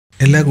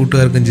എല്ലാ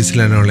കൂട്ടുകാർക്കും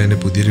ജിസിലാനുള്ള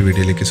പുതിയൊരു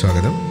വീഡിയോയിലേക്ക്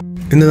സ്വാഗതം.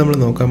 ഇന്ന് നമ്മൾ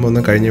നോക്കാൻ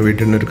പോകുന്ന കഴിഞ്ഞ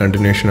വീഡിയോയുടെ ഒരു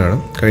കണ്ടിന്യൂഷനാണ്.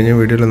 കഴിഞ്ഞ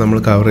വീഡിയോയിൽ നമ്മൾ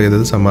കവർ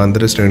ചെയ്തത്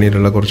സമാന്തര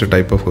ശ്രേണിയിലുള്ള കുറച്ച്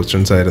ടൈപ്പ് ഓഫ്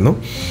ക്വസ്റ്റ്യൻസ് ആയിരുന്നു.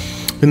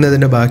 ഇന്ന്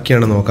അതിൻ്റെ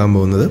ബാക്കിയാണ് നോക്കാൻ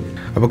പോകുന്നത്.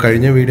 അപ്പോൾ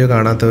കഴിഞ്ഞ വീഡിയോ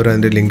കാണാത്തവർ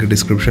അതിൻ്റെ ലിങ്ക്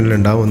ഡിസ്ക്രിപ്ഷനിൽ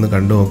ഉണ്ടാവും, ഒന്ന്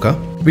കണ്ടു നോക്കാം.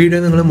 വീഡിയോ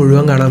നിങ്ങൾ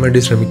മുഴുവൻ കാണാൻ വേണ്ടി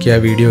ശ്രമിക്കുക.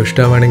 വീഡിയോ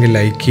ഇഷ്ടമാണെങ്കിൽ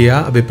ലൈക്ക് ചെയ്യുക,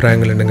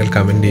 അഭിപ്രായങ്ങളുണ്ടെങ്കിൽ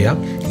കമൻറ്റ്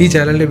ചെയ്യുക. ഈ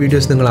ചാനലിൻ്റെ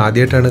വീഡിയോസ് നിങ്ങൾ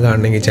ആദ്യമായിട്ടാണ്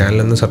കാണണമെങ്കിൽ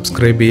ചാനലൊന്ന്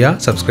സബ്സ്ക്രൈബ്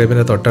ചെയ്യുക.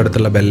 സബ്സ്ക്രൈബിൻ്റെ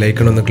തൊട്ടടുത്തുള്ള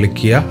ബെല്ലൈക്കൺ ഒന്ന് ക്ലിക്ക്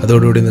ചെയ്യുക.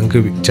 അതോടുകൂടി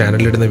നിങ്ങൾക്ക്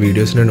ചാനലിലിടുന്ന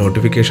വീഡിയോസിൻ്റെ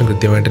നോട്ടിഫിക്കേഷൻ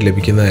കൃത്യമായിട്ട്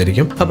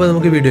ലഭിക്കുന്നതായിരിക്കും. അപ്പോൾ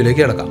നമുക്ക്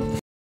വീഡിയോയിലേക്ക് കിടക്കാം.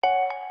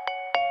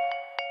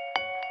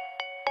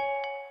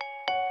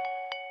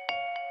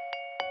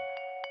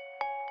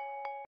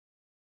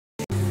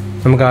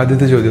 നമുക്ക്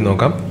ആദ്യത്തെ ചോദ്യം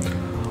നോക്കാം.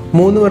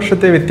 3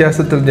 വർഷത്തെ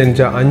വ്യത്യാസത്തിൽ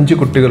ജനിച്ച 5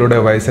 കുട്ടികളുടെ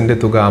വയസ്സിൻ്റെ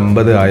തുക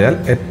 50 ആയാൽ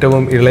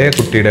ഏറ്റവും ഇളയ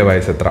കുട്ടിയുടെ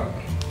വയസ്സ് എത്ര?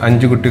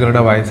 5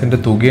 കുട്ടികളുടെ വയസ്സിൻ്റെ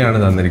തുകയാണ്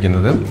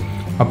തന്നിരിക്കുന്നത്.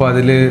 അപ്പോൾ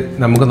അതിൽ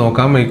നമുക്ക്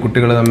നോക്കാം, ഈ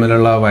കുട്ടികൾ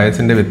തമ്മിലുള്ള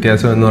വയസ്സിൻ്റെ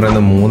വ്യത്യാസം എന്ന്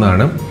പറയുന്നത് 3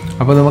 ആണ്.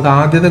 അപ്പോൾ നമുക്ക്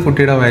ആദ്യത്തെ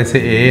കുട്ടിയുടെ വയസ്സ്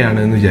A ആണ്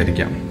എന്ന്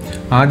വിചാരിക്കാം.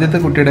 ആദ്യത്തെ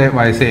കുട്ടിയുടെ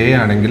വയസ്സ് A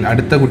ആണെങ്കിൽ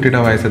അടുത്ത കുട്ടിയുടെ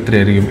വയസ്സ്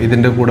എത്രയായിരിക്കും?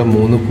 ഇതിൻ്റെ കൂടെ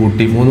 3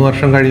 കൂട്ടി 3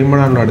 വർഷം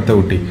കഴിയുമ്പോഴാണല്ലോ അടുത്ത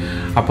കുട്ടി.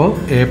 അപ്പോൾ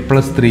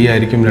A+3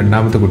 ആയിരിക്കും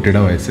രണ്ടാമത്തെ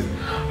കുട്ടിയുടെ വയസ്സ്.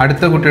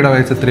 അടുത്ത കുട്ടിയുടെ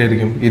വയസ്സ്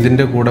എത്രയായിരിക്കും?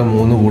 ഇതിൻ്റെ കൂടെ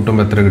 3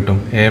 കൂട്ടുമ്പോൾ എത്ര കിട്ടും?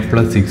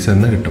 A+6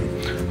 എന്ന് കിട്ടും.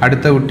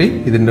 അടുത്ത കുട്ടി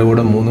ഇതിൻ്റെ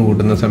കൂടെ 3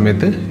 കൂട്ടുന്ന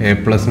സമയത്ത്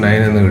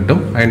A+9 എന്ന് കിട്ടും.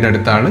 അതിൻ്റെ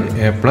അടുത്ത ആൾ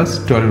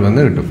A+12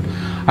 എന്ന് കിട്ടും.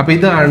 അപ്പോൾ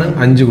ഇതാണ്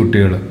 5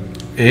 കുട്ടികൾ.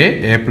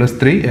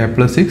 A+3,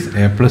 A+6,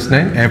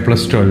 A+9,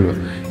 A+12.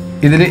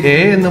 ഇതിൽ A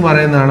എന്ന്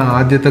പറയുന്നതാണ്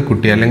ആദ്യത്തെ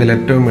കുട്ടി അല്ലെങ്കിൽ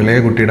ഏറ്റവും ഇളയ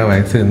കുട്ടിയുടെ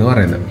വയസ്സ് എന്ന്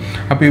പറയുന്നത്.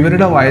 അപ്പോൾ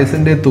ഇവരുടെ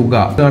വയസ്സിൻ്റെ തുക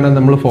ഇതാണ്.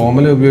 നമ്മൾ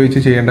ഫോർമുല ഉപയോഗിച്ച്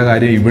ചെയ്യേണ്ട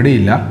കാര്യം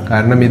ഇവിടെയില്ല,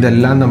 കാരണം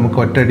ഇതെല്ലാം നമുക്ക്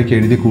ഒറ്റയടിക്ക്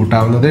എഴുതി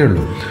കൂട്ടാവുന്നതേ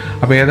ഉള്ളൂ.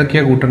 അപ്പോൾ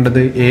ഏതൊക്കെയാണ്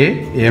കൂട്ടേണ്ടത്?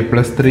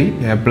 A+3,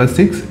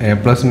 A+6,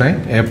 A+9,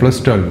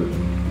 A+12.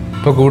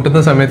 ഇപ്പോൾ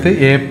കൂട്ടുന്ന സമയത്ത്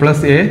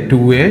A+A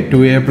 2A,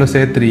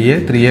 2A+A 3A,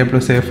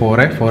 3A+A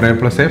 4A,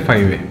 4A+A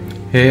 5A.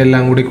 A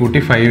എല്ലാം കൂടി കൂട്ടി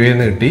 5A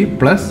എന്ന് കിട്ടി.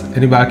 പ്ലസ്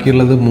ഇനി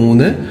ബാക്കിയുള്ളത്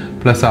 3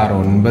 + 6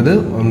 9,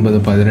 9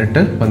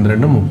 18,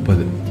 12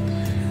 30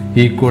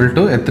 ഈക്വൽ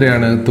ടു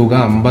എത്രയാണ്? തുക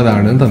 50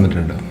 ആണ്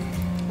തന്നിട്ടുണ്ട്.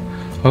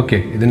 ഓക്കെ,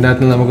 ഇതിൻ്റെ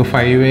അകത്ത് നമുക്ക്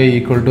 5A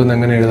ഈക്വൽ ടു എന്ന്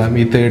എങ്ങനെ എഴുതാം?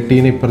 ഈ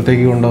 13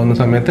 ഇപ്പുറത്തേക്ക് കൊണ്ടുപോകുന്ന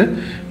സമയത്ത്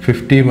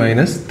 50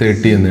 -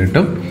 30 എന്ന്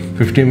കിട്ടും.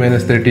 50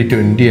 - 30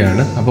 20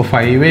 ആണ്. അപ്പോൾ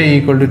 5A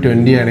ഈക്വൽ ടു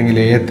 20 ആണെങ്കിൽ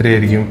A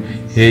എത്രയായിരിക്കും?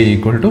 A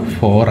ഈക്വൽ ടു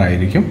 4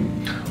 ആയിരിക്കും.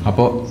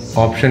 അപ്പോൾ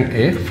ഓപ്ഷൻ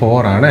A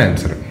 4 ആണ്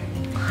ആൻസർ.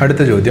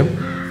 അടുത്ത ചോദ്യം,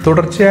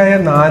 തുടർച്ചയായ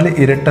 4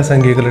 ഇരട്ട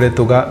സംഖ്യകളുടെ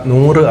തുക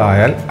 100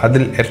 ആയാൽ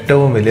അതിൽ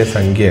ഏറ്റവും വലിയ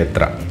സംഖ്യ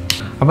എത്ര?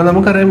 അപ്പോൾ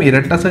നമുക്കറിയാം,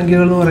 ഇരട്ട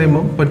സംഖ്യകൾ എന്ന്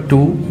പറയുമ്പോൾ ഇപ്പോൾ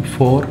 2,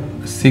 4,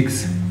 6,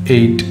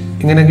 8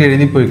 ഇങ്ങനെയൊക്കെ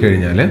എഴുതിപ്പോയി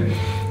കഴിഞ്ഞാൽ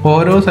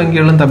ഓരോ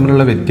സംഖ്യകളും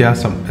തമ്മിലുള്ള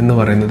വ്യത്യാസം എന്ന്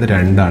പറയുന്നത്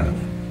 2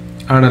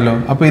 ആണല്ലോ.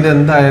 അപ്പോൾ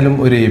ഇതെന്തായാലും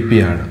ഒരു AP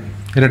ആണ്.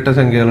 ഇരട്ട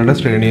സംഖ്യകളുടെ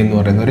ശ്രേണി എന്ന്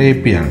പറയുന്നത് ഒരു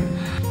AP ആണ്.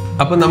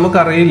 അപ്പോൾ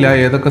നമുക്കറിയില്ല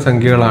ഏതൊക്കെ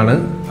സംഖ്യകളാണ്.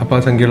 അപ്പോൾ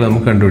ആ സംഖ്യകൾ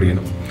നമുക്ക്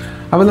കണ്ടുപിടിക്കണം.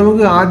 അപ്പോൾ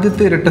നമുക്ക്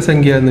ആദ്യത്തെ ഇരട്ട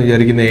സംഖ്യ എന്ന്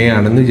വിചാരിക്കുന്ന A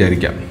ആണെന്ന്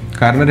വിചാരിക്കാം.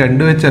 കാരണം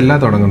 2 വെച്ചല്ല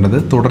തുടങ്ങേണ്ടത്.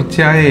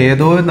 തുടർച്ചയായ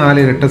ഏതോ 4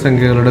 ഇരട്ട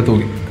സംഖ്യകളുടെ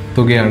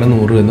തുകയാണ്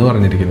 100 എന്ന്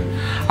പറഞ്ഞിരിക്കുന്നത്.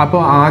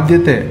 അപ്പോൾ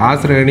ആ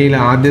ശ്രേണിയിലെ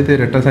ആദ്യത്തെ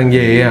ഇരട്ട സംഖ്യ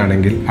A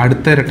ആണെങ്കിൽ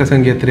അടുത്ത ഇരട്ട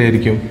സംഖ്യ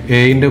എത്രയായിരിക്കും?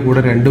 Aൻ്റെ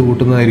കൂടെ 2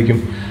 കൂട്ടുന്നതായിരിക്കും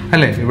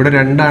അല്ലേ? ഇവിടെ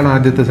 2 ആണ്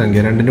ആദ്യത്തെ സംഖ്യ.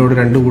 2ൻ്റെ കൂടെ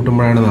 2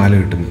 കൂട്ടുമ്പോഴാണ് 4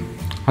 കിട്ടുന്നത്.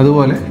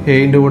 അതുപോലെ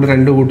Aൻ്റെ കൂടെ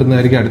 2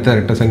 കൂട്ടുന്നതായിരിക്കും അടുത്ത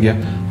ഇരട്ട സംഖ്യ.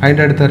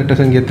 അതിൻ്റെ അടുത്ത ഇരട്ട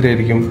സംഖ്യ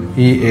എത്രയായിരിക്കും?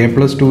 ഈ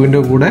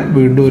A+2ൻ്റെ കൂടെ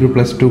വീണ്ടും ഒരു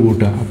 +2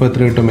 കൂട്ടുക. അപ്പോൾ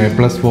എത്ര കിട്ടും?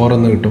 A+4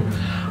 എന്ന് കിട്ടും.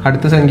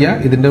 അടുത്ത സംഖ്യ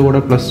ഇതിൻ്റെ കൂടെ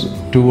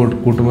 +2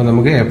 കൂട്ടുമ്പോൾ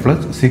നമുക്ക്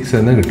A+6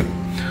 എന്ന് കിട്ടും.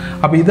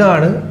 അപ്പോൾ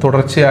ഇതാണ്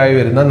തുടർച്ചയായി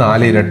വരുന്ന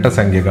 4 ഇരട്ട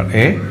സംഖ്യകൾ.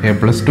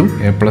 A+2,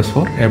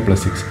 A+4,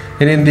 A+6.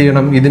 ഇനി എന്ത്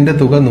ചെയ്യണം? ഇതിൻ്റെ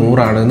തുക 100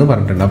 ആണ് എന്ന്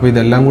പറഞ്ഞിട്ടുണ്ട്. അപ്പോൾ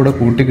ഇതെല്ലാം കൂടെ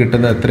കൂട്ടി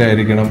കിട്ടുന്നത്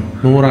എത്രയായിരിക്കണം?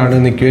 100 ആണ്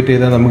എന്ന് ഇക്വേറ്റ്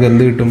ചെയ്താൽ നമുക്ക്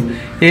എന്ത് കിട്ടും?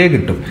 A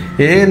കിട്ടും.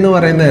 A എന്ന്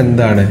പറയുന്നത്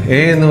എന്താണ്?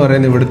 A എന്ന്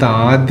പറയുന്നത് ഇവിടുത്തെ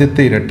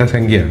ആദ്യത്തെ ഇരട്ട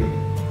സംഖ്യയാണ്.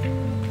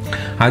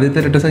 ആദ്യത്തെ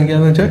ഇരട്ട സംഖ്യ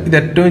എന്ന് വെച്ചാൽ ഇത്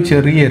ഏറ്റവും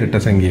ചെറിയ ഇരട്ട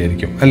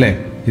സംഖ്യയായിരിക്കും അല്ലേ?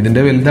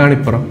 ഇതിൻ്റെ വലുതാണ്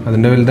ഇപ്പുറം,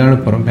 അതിൻ്റെ വലുതാണ്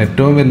ഇപ്പുറം.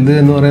 ഏറ്റവും വലുത്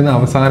എന്ന് പറയുന്നത്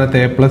അവസാനത്തെ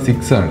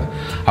A+6 ആണ്.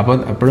 അപ്പോൾ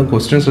എപ്പോഴും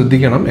ക്വസ്റ്റ്യൻ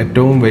ശ്രദ്ധിക്കണം,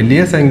 ഏറ്റവും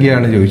വലിയ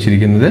സംഖ്യയാണ്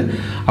ചോദിച്ചിരിക്കുന്നത്.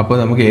 അപ്പോൾ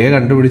നമുക്ക് A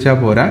കണ്ടുപിടിച്ചാൽ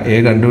പോരാ, A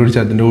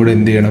കണ്ടുപിടിച്ചാൽ അതിൻ്റെ കൂടെ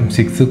എന്ത് ചെയ്യണം?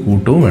 6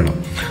 കൂട്ടവും വേണം.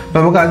 അപ്പോൾ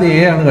നമുക്ക് അത്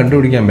A ആണ്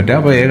കണ്ടുപിടിക്കാൻ പറ്റുക.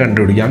 അപ്പോൾ A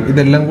കണ്ടുപിടിക്കാം.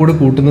 ഇതെല്ലാം കൂടി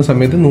കൂട്ടുന്ന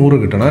സമയത്ത് 100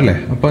 കിട്ടണം അല്ലേ?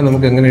 അപ്പോൾ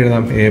നമുക്ക് എങ്ങനെ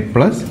എഴുതാം?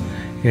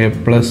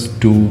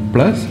 A+2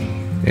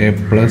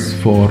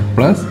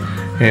 A+4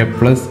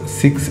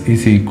 A+6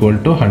 is equal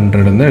to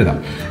 100 എന്ന് എഴുതാം.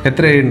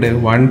 എത്ര A ഉണ്ട്?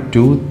 1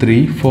 2 3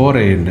 4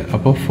 A ഉണ്ട്.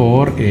 അപ്പോൾ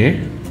 4A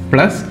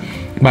പ്ലസ്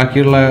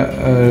ബാക്കിയുള്ള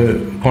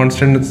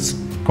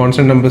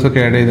കോൺസ്റ്റൻറ്റ്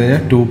നമ്പേഴ്സൊക്കെ ആഡ് ചെയ്ത്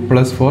കഴിഞ്ഞാൽ 2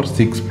 + 4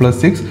 6 +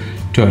 6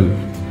 12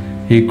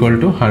 ഈക്വൽ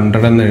ടു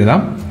 100 എന്ന്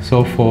എഴുതാം. സോ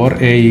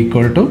 4A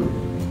ഈക്വൽ ടു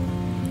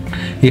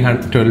ഈ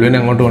 12നെ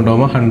അങ്ങോട്ട്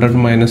കൊണ്ടുപോകുമ്പോൾ 100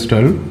 -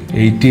 12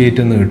 88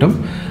 എന്ന് കിട്ടും.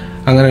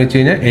 അങ്ങനെ വെച്ച്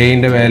കഴിഞ്ഞാൽ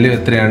Aൻ്റെ വാല്യൂ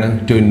എത്രയാണ്?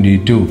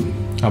 22.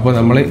 അപ്പോൾ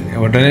നമ്മൾ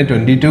ഉടനെ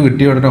 22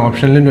 കിട്ടിയ ഉടനെ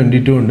ഓപ്ഷനിലും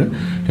 22 ഉണ്ട്.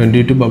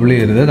 22 ബബിൾ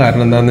ചെയ്യരുത്.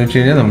 കാരണം എന്താണെന്ന് വെച്ച്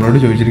കഴിഞ്ഞാൽ നമ്മളോട്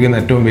ചോദിച്ചിരിക്കുന്ന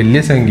ഏറ്റവും വലിയ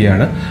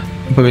സംഖ്യയാണ്.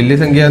 അപ്പോൾ വലിയ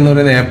സംഖ്യ എന്ന്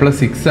പറയുന്നത്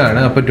A+6 ആണ്.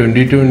 അപ്പോൾ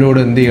 22ൻ്റെ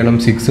കൂടെ എന്ത് ചെയ്യണം?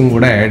 6ഉം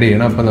കൂടെ ആഡ്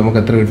ചെയ്യണം. അപ്പോൾ നമുക്ക്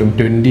എത്ര കിട്ടും?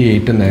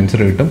 28 എന്ന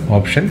ആൻസർ കിട്ടും.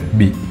 Option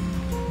B.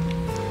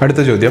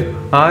 അടുത്ത ചോദ്യം,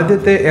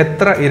 ആദ്യത്തെ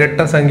എത്ര ഇരട്ട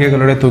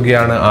സംഖ്യകളുടെ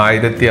തുകയാണ്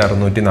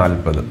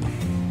 1640?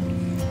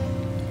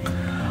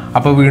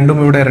 അപ്പോൾ വീണ്ടും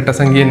ഇവിടെ ഇരട്ട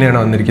സംഖ്യ തന്നെയാണ്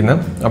വന്നിരിക്കുന്നത്.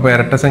 അപ്പോൾ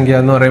ഇരട്ട സംഖ്യ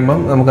എന്ന് പറയുമ്പം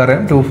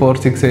നമുക്കറിയാം 2, 4,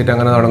 6, 8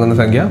 അങ്ങനെ തുടങ്ങുന്ന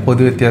സംഖ്യ,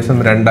 പൊതുവ്യത്യാസം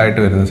 2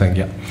 ആയിട്ട് വരുന്ന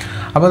സംഖ്യ.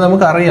 അപ്പോൾ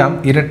നമുക്കറിയാം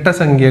ഇരട്ട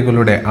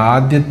സംഖ്യകളുടെ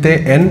ആദ്യത്തെ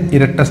n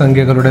ഇരട്ട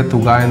സംഖ്യകളുടെ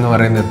തുക എന്ന്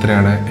പറയുന്നത്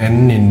എത്രയാണ്? n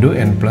 ×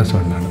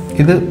 n+1 ആണ്.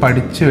 ഇത്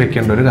പഠിച്ചു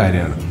വെക്കേണ്ട ഒരു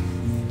കാര്യമാണ്.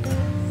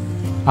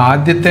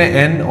 ആദ്യത്തെ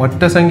n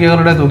ഒറ്റ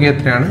സംഖ്യകളുടെ തുക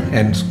എത്രയാണ്?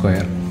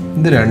 n².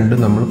 ഇത് രണ്ടും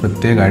നമ്മൾ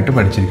പ്രത്യേകമായിട്ട്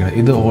പഠിച്ചിരിക്കണം.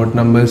 ഇത് ഓഡ്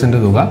നമ്പേഴ്സിൻ്റെ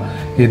തുക,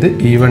 ഇത്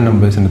ഈവൺ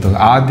നമ്പേഴ്സിൻ്റെ തുക.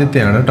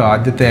 ആദ്യത്തെയാണ് കേട്ടോ,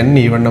 ആദ്യത്തെ n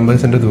ഈവൺ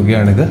നമ്പേഴ്സിൻ്റെ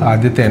തുകയാണിത്,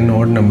 ആദ്യത്തെ n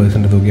ഓഡ്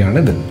നമ്പേഴ്സിൻ്റെ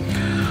തുകയാണിത്.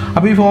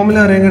 അപ്പോൾ ഈ ഫോമുല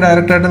അറിയെങ്കിൽ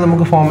ഡയറക്റ്റായിട്ട്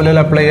നമുക്ക് ഫോമുലയിൽ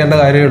അപ്ലൈ ചെയ്യേണ്ട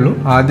കാര്യമേ ഉള്ളൂ.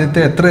 ആദ്യത്തെ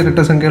എത്ര ഇരട്ട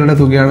സംഖ്യകളുടെ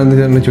തുകയാണെന്ന്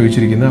തന്നെ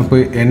ചോദിച്ചിരിക്കുന്നത്. അപ്പോൾ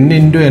n ×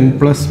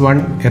 n+1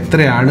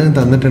 എത്രയാണ്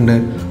തന്നിട്ടുണ്ട്?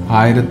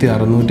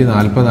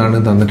 1640 ആണ്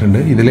തന്നിട്ടുണ്ട്.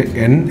 ഇതിൽ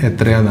n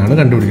എത്രയാണെന്നാണ്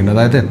കണ്ടുപിടിക്കേണ്ടത്.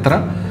 അതായത്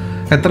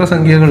എത്ര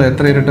സംഖ്യകൾ,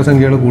 എത്ര ഇരട്ട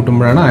സംഖ്യകൾ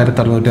കൂട്ടുമ്പോഴാണ്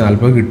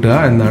 1640 കിട്ടുക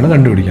എന്നാണ്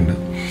കണ്ടുപിടിക്കേണ്ടത്.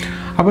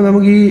 അപ്പോൾ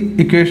നമുക്ക് ഈ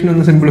ഇക്വേഷൻ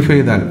ഒന്ന് സിംപ്ലിഫൈ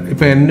ചെയ്താൽ,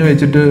 ഇപ്പോൾ n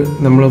വെച്ചിട്ട്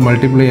നമ്മൾ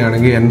മൾട്ടിപ്ലൈ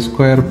ചെയ്യുകയാണെങ്കിൽ n² +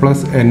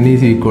 n =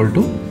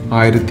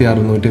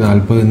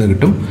 1640 എന്ന്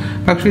കിട്ടും.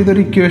 പക്ഷേ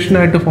ഇതൊരു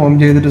ഇക്വേഷനായിട്ട് ഫോം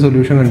ചെയ്തിട്ട്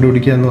സൊല്യൂഷൻ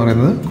കണ്ടുപിടിക്കുക എന്ന്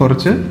പറയുന്നത്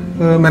കുറച്ച്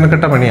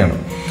മെനക്കെട്ട പണിയാണ്.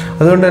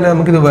 അതുകൊണ്ട് തന്നെ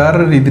നമുക്കിത്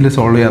വേറൊരു രീതിയിൽ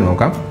സോൾവ് ചെയ്യാൻ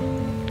നോക്കാം.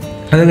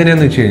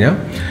 അതെങ്ങനെയാണെന്ന് വെച്ച് കഴിഞ്ഞാൽ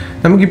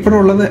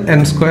നമുക്കിപ്പോഴുള്ളത്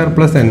n²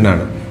 + n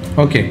ആണ്.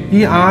 ഓക്കെ, ഈ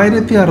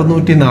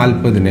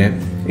 1640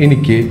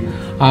 എനിക്ക്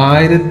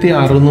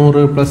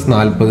 1600 +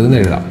 40 എന്ന്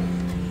എഴുതാം.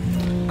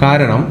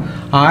 കാരണം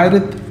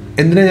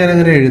എന്തിനാണ്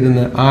ഞാനങ്ങനെ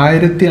എഴുതുന്നത്?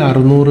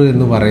 1600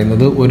 എന്ന്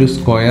പറയുന്നത് ഒരു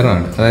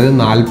സ്ക്വയറാണ്, അതായത്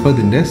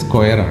 40ൻ്റെ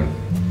സ്ക്വയറാണ്.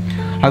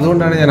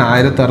 അതുകൊണ്ടാണ് ഞാൻ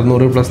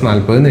 1600 +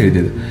 40 എന്ന്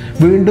എഴുതിയത്.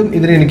 വീണ്ടും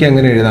ഇതിനെ എനിക്ക്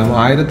അങ്ങനെ എഴുതാം,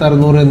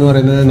 1600 എന്ന്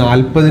പറയുന്നത്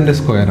 40ൻ്റെ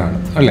സ്ക്വയറാണ്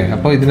അല്ലേ.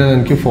 അപ്പോൾ ഇതിനെ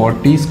എനിക്ക്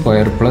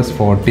 40² +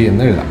 40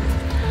 എന്ന് എഴുതാം.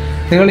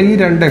 നിങ്ങൾ ഈ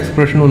രണ്ട്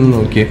എക്സ്പ്രഷൻ ഒന്ന്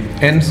നോക്കിയേ.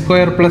 n²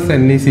 +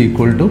 n =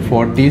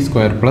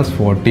 40² +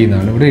 40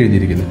 എന്നാണ് ഇവിടെ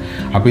എഴുതിയിരിക്കുന്നത്.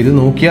 അപ്പോൾ ഇത്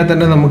നോക്കിയാൽ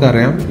തന്നെ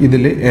നമുക്കറിയാം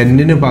ഇതിൽ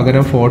n-ന്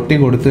പകരം 40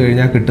 കൊടുത്തു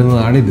കഴിഞ്ഞാൽ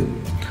കിട്ടുന്നതാണിത്.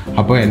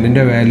 അപ്പോൾ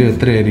n-ൻ്റെ വാല്യൂ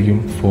എത്രയായിരിക്കും?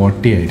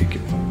 40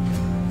 ആയിരിക്കും.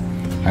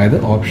 അതായത്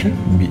ഓപ്ഷൻ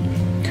ബി.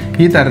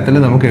 ഈ തരത്തിൽ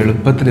നമുക്ക്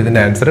എളുപ്പത്തിൽ ഇതിൻ്റെ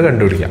ആൻസർ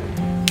കണ്ടുപിടിക്കാം.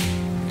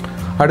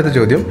 അടുത്ത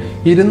ചോദ്യം,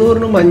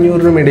 200-നും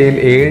 500-നും ഇടയിൽ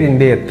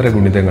 7ൻ്റെ എത്ര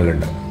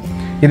ഗുണിതങ്ങളുണ്ട്?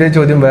 ഇതേ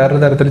ചോദ്യം വേറൊരു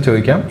തരത്തിൽ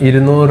ചോദിക്കാം.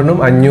 200-നും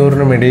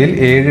 500-നും ഇടയിൽ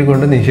 7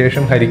 കൊണ്ട്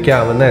നിശേഷം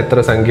ഹരിക്കാവുന്ന എത്ര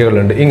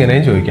സംഖ്യകളുണ്ട്?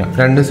 ഇങ്ങനെയും ചോദിക്കാം.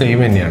 രണ്ട് സെയിം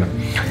തന്നെയാണ്.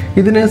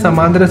 ഇതിന്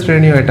സമാന്തര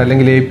ശ്രേണിയുമായിട്ട്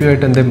അല്ലെങ്കിൽ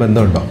AP-യുമായിട്ട് എന്തെങ്കിലും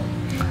ബന്ധമുണ്ടോ?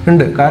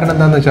 ഉണ്ട്. കാരണം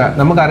എന്താണെന്ന് വെച്ചാൽ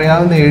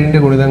നമുക്കറിയാവുന്ന 7ൻ്റെ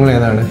ഗുണിതങ്ങൾ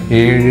ഏതാണ്?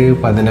 7,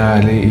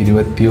 14,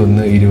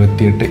 21,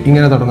 28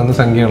 ഇങ്ങനെ തുടങ്ങുന്ന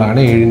സംഖ്യകളാണ്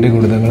 7ൻ്റെ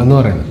ഗുണിതങ്ങൾ എന്ന്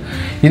പറയുന്നത്.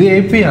 ഇത്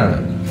AP ആണ്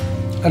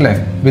അല്ലേ,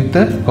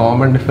 വിത്ത്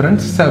കോമൺ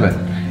ഡിഫറൻസ് 7.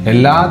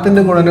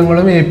 എല്ലാത്തിൻ്റെ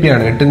ഗുണനങ്ങളും AP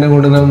ആണ്. 8ൻ്റെ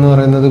ഗുണിതങ്ങൾ എന്ന്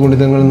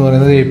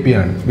പറയുന്നത് AP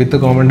ആണ്, വിത്ത്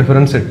കോമൺ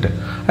ഡിഫറൻസ് 8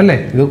 അല്ലേ.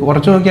 ഇത്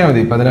കുറച്ച് നോക്കിയാൽ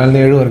മതി. 14-ന്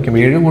 7 കുറയ്ക്കും,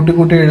 7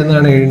 കൂട്ടി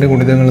എഴുതുന്നതാണ് 7ൻ്റെ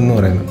ഗുണിതങ്ങൾ എന്ന്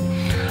പറയുന്നത്.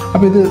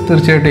 അപ്പോൾ ഇത്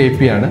തീർച്ചയായിട്ടും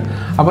AP ആണ്.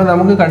 അപ്പോൾ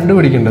നമുക്ക്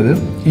കണ്ടുപിടിക്കേണ്ടത്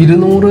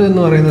 200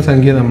 എന്ന് പറയുന്ന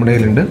സംഖ്യ നമ്മുടെ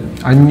കയ്യിലുണ്ട്,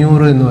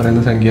 500 എന്ന്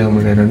പറയുന്ന സംഖ്യ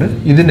നമ്മുടെ കയ്യിലുണ്ട്.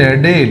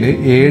 ഇതിനിടയിൽ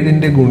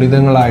 7ൻ്റെ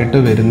ഗുണിതങ്ങളായിട്ട്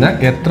വരുന്ന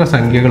എത്ര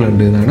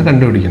സംഖ്യകളുണ്ട് എന്നാണ്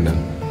കണ്ടുപിടിക്കേണ്ടത്.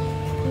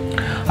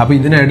 അപ്പോൾ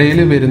ഇതിനിടയിൽ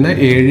വരുന്ന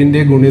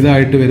 7ൻ്റെ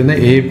ഗുണിതമായിട്ട് വരുന്ന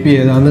AP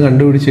ഏതാണെന്ന്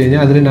കണ്ടുപിടിച്ച്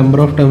കഴിഞ്ഞാൽ അതിന് നമ്പർ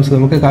ഓഫ് ടേംസ്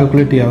നമുക്ക്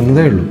കാൽക്കുലേറ്റ്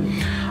ചെയ്യാവുന്നതേ ഉള്ളൂ.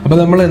 അപ്പോൾ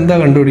നമ്മൾ എന്താ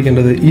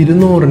കണ്ടുപിടിക്കേണ്ടത്?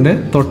 200-ൻ്റെ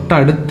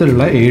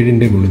തൊട്ടടുത്തുള്ള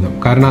 7ൻ്റെ ഗുണിതം.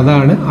 കാരണം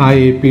അതാണ് ആ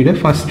AP-യുടെ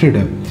ഫസ്റ്റ്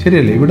ടേം.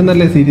 ശരിയല്ലേ? ഇവിടെ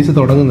നല്ല സീരീസ്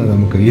തുടങ്ങുന്നത്.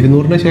 നമുക്ക്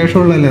 200-ന്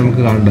ശേഷമുള്ളതല്ലേ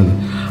നമുക്ക് കാണേണ്ടത്.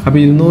 അപ്പോൾ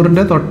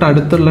 200-ൻ്റെ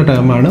തൊട്ടടുത്തുള്ള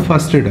ടേമാണ്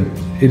ഫസ്റ്റ് ടേം.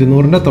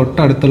 200-ൻ്റെ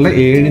തൊട്ടടുത്തുള്ള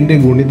 7ൻ്റെ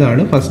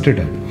ഗുണിതമാണ് ഫസ്റ്റ്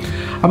ടേം.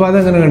 അപ്പോൾ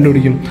അതെങ്ങനെ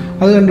കണ്ടുപിടിക്കും?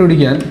 അത്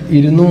കണ്ടുപിടിക്കാൻ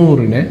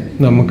 200-നെ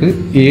നമുക്ക്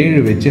 7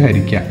 വെച്ച്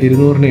ഹരിക്കാം.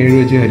 200-നെ 7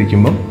 വെച്ച്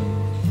ഹരിക്കുമ്പം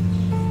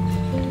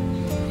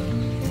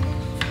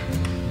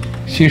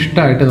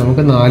ശിഷ്ടമായിട്ട്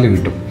നമുക്ക് 4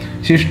 കിട്ടും.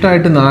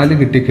 ശിഷ്ടമായിട്ട് 4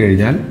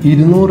 കിട്ടിക്കഴിഞ്ഞാൽ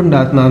 200-ൻ്റെ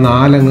അകത്ത്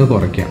 4 അങ്ങ്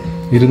കുറയ്ക്കാം.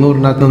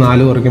 200-ൻ്റെ അകത്ത്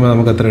 4 കുറയ്ക്കുമ്പോൾ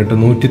നമുക്ക് എത്ര കിട്ടും?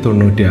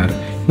 196.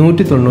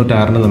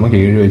 196-നെ നമുക്ക്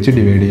 7 വെച്ച്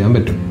ഡിവൈഡ് ചെയ്യാൻ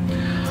പറ്റും.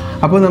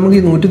 അപ്പോൾ നമുക്ക്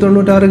ഈ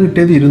 196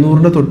 കിട്ടിയത്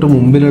 200-ൻ്റെ തൊട്ട്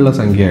മുമ്പിലുള്ള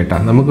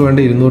സംഖ്യയായിട്ടാണ്. നമുക്ക് വേണ്ട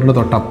 200-ൻ്റെ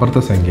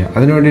തൊട്ടപ്പുറത്തെ സംഖ്യ.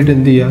 അതിന് വേണ്ടിയിട്ട്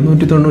എന്ത് ചെയ്യുക?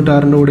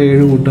 196-ൻ്റെ കൂടെ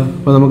 7 കൂട്ടുക.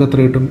 അപ്പോൾ നമുക്ക് എത്ര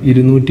കിട്ടും?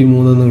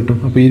 203 എന്ന് കിട്ടും.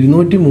 അപ്പോൾ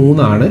 203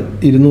 ആണ്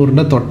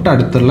 200-ൻ്റെ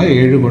തൊട്ടടുത്തുള്ള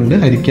 7 കൊണ്ട്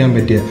ഹരിക്കാൻ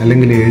പറ്റിയ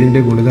അല്ലെങ്കിൽ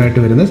 7ൻ്റെ ഗുണിതമായിട്ട്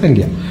വരുന്ന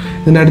സംഖ്യ.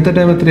 ഇതിൻ്റെ അടുത്ത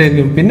ടൈം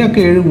എത്രയായിരിക്കും? പിന്നെ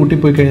ഒക്കെ 7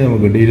 കൂട്ടിപ്പോയി കഴിഞ്ഞാൽ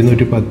നമുക്ക് കിട്ടും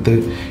 210,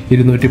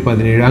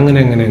 217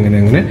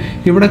 അങ്ങനെ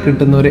ഇവിടെ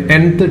കിട്ടുന്ന ഒരു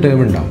nth ടേം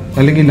ഉണ്ടാവും,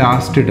 അല്ലെങ്കിൽ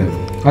ലാസ്റ്റ് ടേം.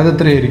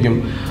 അതെത്രയായിരിക്കും?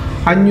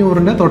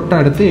 500-ൻ്റെ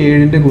തൊട്ടടുത്ത്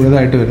 7ൻ്റെ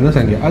ഗുണിതമായിട്ട് വരുന്ന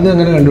സംഖ്യ. അത്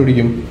എങ്ങനെ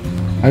കണ്ടുപിടിക്കും?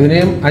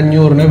 അതിനെയും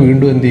 500-നെ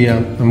വീണ്ടും എന്ത് ചെയ്യാം?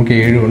 നമുക്ക്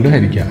 7 കൊണ്ട്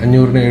ഹരിക്കാം.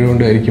 500-നെ 7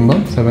 കൊണ്ട് ഹരിക്കുമ്പോൾ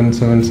 7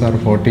 7s are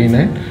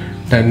 49,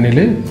 10-ൽ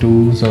 2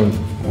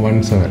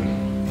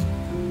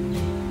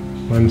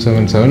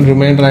 177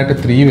 റിമൈൻഡറായിട്ട്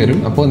 3 വരും.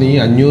 അപ്പോൾ ഈ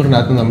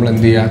 500-നകത്ത് നമ്മൾ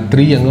എന്ത് ചെയ്യുക?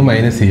 3 അങ്ങ്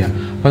മൈനസ്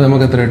ചെയ്യുക. അപ്പോൾ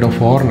നമുക്ക് എത്ര കിട്ടും?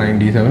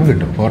 497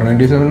 കിട്ടും.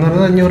 497 എന്ന്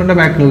പറഞ്ഞാൽ 500-ൻ്റെ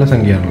ബാക്കിലുള്ള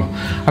സംഖ്യയാണല്ലോ.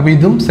 അപ്പോൾ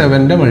ഇതും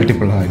 7-ൻ്റെ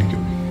മൾട്ടിപ്പിൾ ആയിരിക്കും.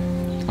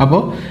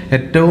 അപ്പോൾ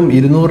ഏറ്റവും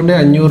 200-ൻ്റെ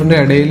 500-ൻ്റെ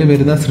ഇടയിൽ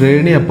വരുന്ന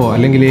ശ്രേണി അപ്പോൾ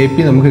അല്ലെങ്കിൽ AP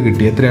നമുക്ക്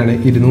കിട്ടി. എത്രയാണ്?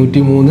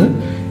 203,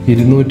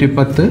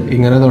 210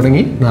 ഇങ്ങനെ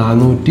തുടങ്ങി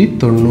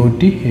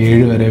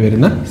 497 വരെ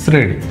വരുന്ന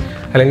ശ്രേണി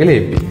അല്ലെങ്കിൽ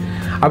AP.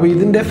 അപ്പോൾ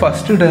ഇതിൻ്റെ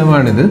ഫസ്റ്റ്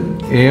ടേമാണിത്,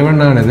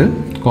 A1 ആണിത്.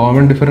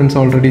 Common difference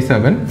already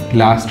 7.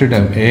 Last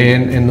term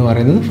AN എന്ന്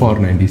പറയുന്നത്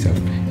 497.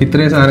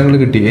 ഇത്രയും സാധനങ്ങൾ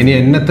കിട്ടി. ഇനി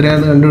n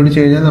എത്രയാണെന്ന് കണ്ടുപിടിച്ച്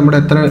കഴിഞ്ഞാൽ നമ്മുടെ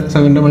എത്ര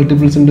 7ന്റെ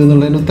മൾട്ടിപ്പിൾസ് ഉണ്ട്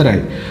എന്നുള്ളതിന്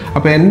ഉത്തരമായി.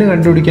 അപ്പോൾ n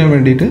കണ്ടുപിടിക്കാൻ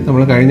വേണ്ടിയിട്ട്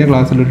നമ്മൾ കഴിഞ്ഞ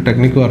ക്ലാസ്സിൽ ഒരു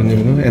ടെക്നിക്ക്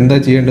പറഞ്ഞിരുന്നു. എന്താ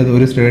ചെയ്യേണ്ടത്?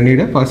 ഒരു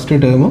ശ്രേണിയുടെ ഫസ്റ്റ്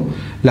ടേമും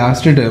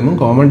ലാസ്റ്റ് ടേമും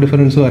കോമൺ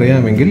ഡിഫറൻസും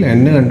അറിയാമെങ്കിൽ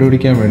n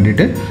കണ്ടുപിടിക്കാൻ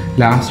വേണ്ടിയിട്ട്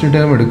ലാസ്റ്റ്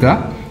ടേം എടുക്കുക,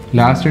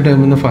 ലാസ്റ്റ്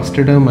ടേമിൽ നിന്ന്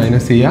ഫസ്റ്റ് ടേം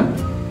മൈനസ്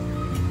ചെയ്യുക,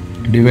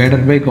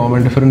 ഡിവൈഡഡ് ബൈ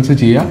കോമൺ ഡിഫറൻസ്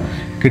ചെയ്യുക,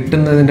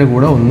 കിട്ടുന്നതിൻ്റെ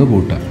കൂടെ 1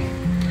 കൂട്ടുക.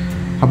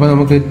 അപ്പോൾ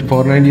നമുക്ക്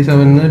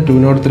 497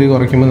 203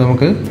 കുറയ്ക്കുമ്പോൾ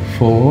നമുക്ക്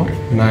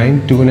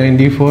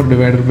 294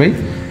 ഡിവൈഡഡ് ബൈ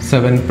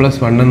 7 +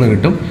 1 എന്ന്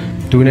കിട്ടും.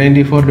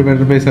 294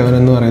 ഡിവൈഡഡ് ബൈ 7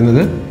 എന്ന്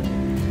പറയുന്നത്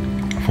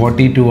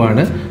 42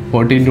 ആണ്.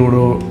 42ൻ്റെ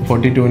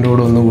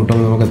കൂടെ 1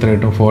 കൂട്ടുമ്പോൾ നമുക്ക് എത്ര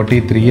കിട്ടും?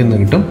 43 എന്ന്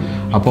കിട്ടും.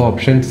 അപ്പോൾ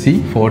ഓപ്ഷൻ സി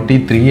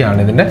 43 ആണ്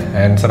ഇതിൻ്റെ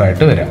ആൻസർ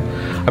ആയിട്ട് വരിക.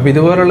 അപ്പോൾ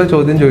ഇതുപോലുള്ള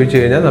ചോദ്യം ചോദിച്ചു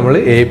കഴിഞ്ഞാൽ നമ്മൾ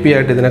AP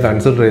ആയിട്ട് ഇതിനെ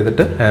കൺസിഡർ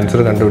ചെയ്തിട്ട്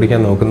ആൻസർ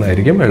കണ്ടുപിടിക്കാൻ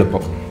നോക്കുന്നതായിരിക്കും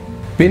എളുപ്പം.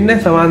 പിന്നെ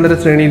സമാന്തര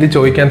ശ്രേണിയിൽ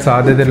ചോദിക്കാൻ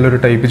സാധ്യതയുള്ളൊരു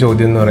ടൈപ്പ്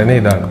ചോദ്യം എന്ന് പറയുന്നത്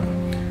ഇതാണ്.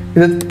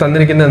 ഇത്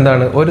തന്നിരിക്കുന്നത്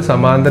എന്താണ്? ഒരു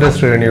സമാന്തര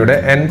ശ്രേണിയുടെ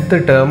nth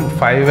ടേം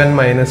 5n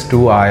 -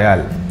 2 ആയാൽ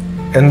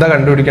എന്താ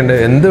കണ്ടുപിടിക്കേണ്ടത്?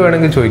 എന്ത്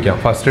വേണമെങ്കിൽ ചോദിക്കാം.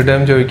 ഫസ്റ്റ്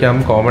ടേം ചോദിക്കാം,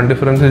 കോമൺ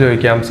ഡിഫറൻസ്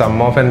ചോദിക്കാം, സം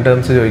ഓഫ് n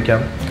ടേംസ്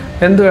ചോദിക്കാം,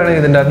 എന്ത്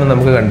വേണമെങ്കിൽ ഇതിൻ്റെ അകത്ത്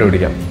നമുക്ക്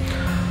കണ്ടുപിടിക്കാം.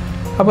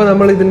 അപ്പോൾ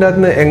നമ്മൾ ഇതിൻ്റെ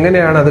അകത്ത്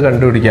എങ്ങനെയാണ് അത്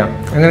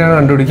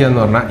കണ്ടുപിടിക്കുക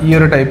എന്ന് പറഞ്ഞാൽ ഈ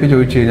ഒരു ടൈപ്പ്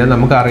ചോദിച്ചു കഴിഞ്ഞാൽ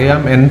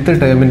നമുക്കറിയാം nth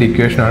ടേമിൻ്റെ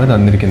ഇക്വേഷനാണ്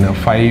തന്നിരിക്കുന്നത്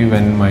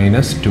 5n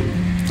 - 2.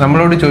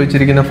 നമ്മളോട്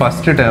ചോദിച്ചിരിക്കുന്ന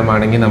ഫസ്റ്റ് ടേം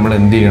ആണെങ്കിൽ നമ്മൾ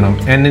എന്ത് ചെയ്യണം?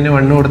 n-ന്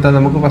 1 കൊടുത്താൽ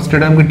നമുക്ക് ഫസ്റ്റ്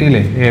ടേം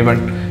കിട്ടിയില്ലേ?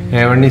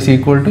 a1 ഈസ്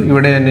ഈക്വൽ ടു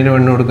ഇവിടെ n-ന്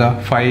 1 കൊടുക്കുക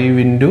 5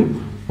 ×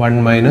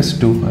 1 -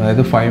 2,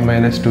 അതായത് 5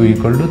 - 2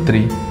 =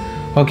 3.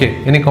 ഓക്കെ,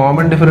 ഇനി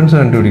കോമൺ ഡിഫറൻസ്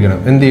കണ്ടുപിടിക്കണം.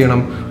 എന്ത്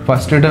ചെയ്യണം?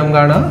 ഫസ്റ്റ് ടേം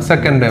കാണാം,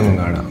 സെക്കൻഡ് ടേമും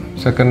കാണാം.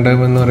 സെക്കൻഡ് ടേം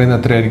എന്ന് പറയുന്നത്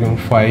എത്രയായിരിക്കും?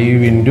 5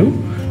 × 2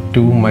 -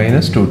 2,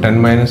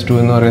 10 - 2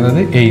 എന്ന്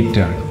പറയുന്നത്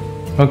 8 ആണ്.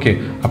 ഓക്കെ,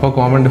 അപ്പോൾ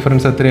കോമൺ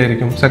ഡിഫറൻസ്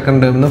എത്രയായിരിക്കും?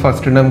 സെക്കൻഡ് ടേമിൽ നിന്ന്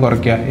ഫസ്റ്റ് ടേം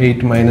കുറയ്ക്കുക,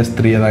 8 -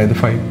 3 അതായത്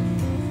 5.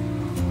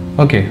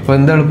 ഓക്കെ, അപ്പോൾ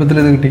എന്താ എളുപ്പത്തിൽ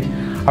ഇത് കിട്ടി.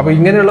 അപ്പോൾ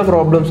ഇങ്ങനെയുള്ള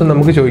പ്രോബ്ലംസ്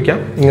നമുക്ക് ചോദിക്കാം.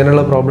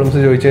 ഇങ്ങനെയുള്ള പ്രോബ്ലംസ്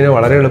ചോദിച്ചു കഴിഞ്ഞാൽ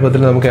വളരെ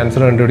എളുപ്പത്തിൽ നമുക്ക്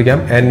ആൻസർ കണ്ടുപിടിക്കാം.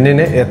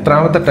 n-ന്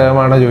എത്രാമത്തെ ടേം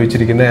ആണോ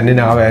ചോദിച്ചിരിക്കുന്നത്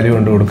n-ന് ആ വാല്യൂ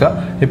കൊണ്ട് കൊടുക്കുക.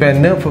 ഇപ്പോൾ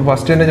n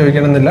ഫസ്റ്റ് തന്നെ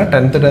ചോദിക്കണമെന്നില്ല,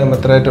 10th ടേം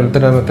എത്ര, 12th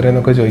ടേം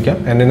എത്രയെന്നൊക്കെ ചോദിക്കാം.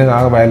 n-ന് ആ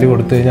വാല്യൂ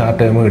കൊടുത്തു കഴിഞ്ഞാൽ ആ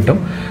ടേം കിട്ടും.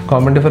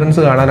 കോമൺ ഡിഫറൻസ്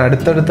കാണാൻ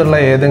അടുത്തടുത്തുള്ള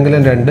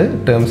ഏതെങ്കിലും 2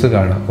 ടേംസ്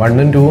കാണാം.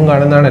 1ഉം 2ഉം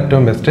കാണുന്നതാണ്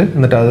ഏറ്റവും ബെസ്റ്റ്.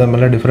 എന്നിട്ട് അത്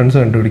തമ്മിലുള്ള ഡിഫറൻസ്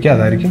കണ്ടുപിടിക്കുക,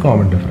 അതായിരിക്കും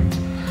കോമൺ ഡിഫറൻസ്.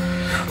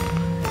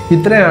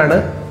 ഇത്രയാണ്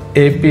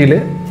AP-യിൽ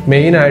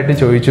മെയിനായിട്ട്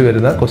ചോദിച്ചു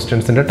വരുന്ന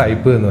ക്വസ്റ്റ്യൻസിൻ്റെ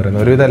ടൈപ്പ് എന്ന്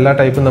പറയുന്നത്. ഒരുവിധം എല്ലാ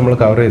ടൈപ്പും നമ്മൾ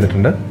കവർ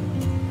ചെയ്തിട്ടുണ്ട്.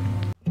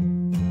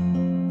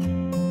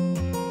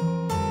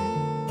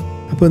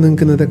 അപ്പോൾ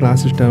നിങ്ങൾക്ക് ഇന്നത്തെ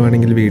ക്ലാസ്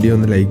ഇഷ്ടമാണെങ്കിൽ വീഡിയോ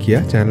ഒന്ന് ലൈക്ക്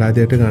ചെയ്യുക. ചാനൽ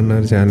ആദ്യമായിട്ട്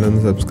കാണുന്ന ഒരു ചാനൽ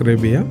ഒന്ന്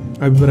സബ്സ്ക്രൈബ് ചെയ്യുക.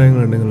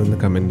 അഭിപ്രായങ്ങളുണ്ടെങ്കിൽ ഒന്ന്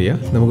കമൻറ്റ്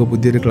ചെയ്യുക. നമുക്ക്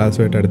പുതിയൊരു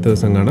ക്ലാസ്സുമായിട്ട് അടുത്ത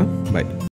ദിവസം കാണാം. ബൈ.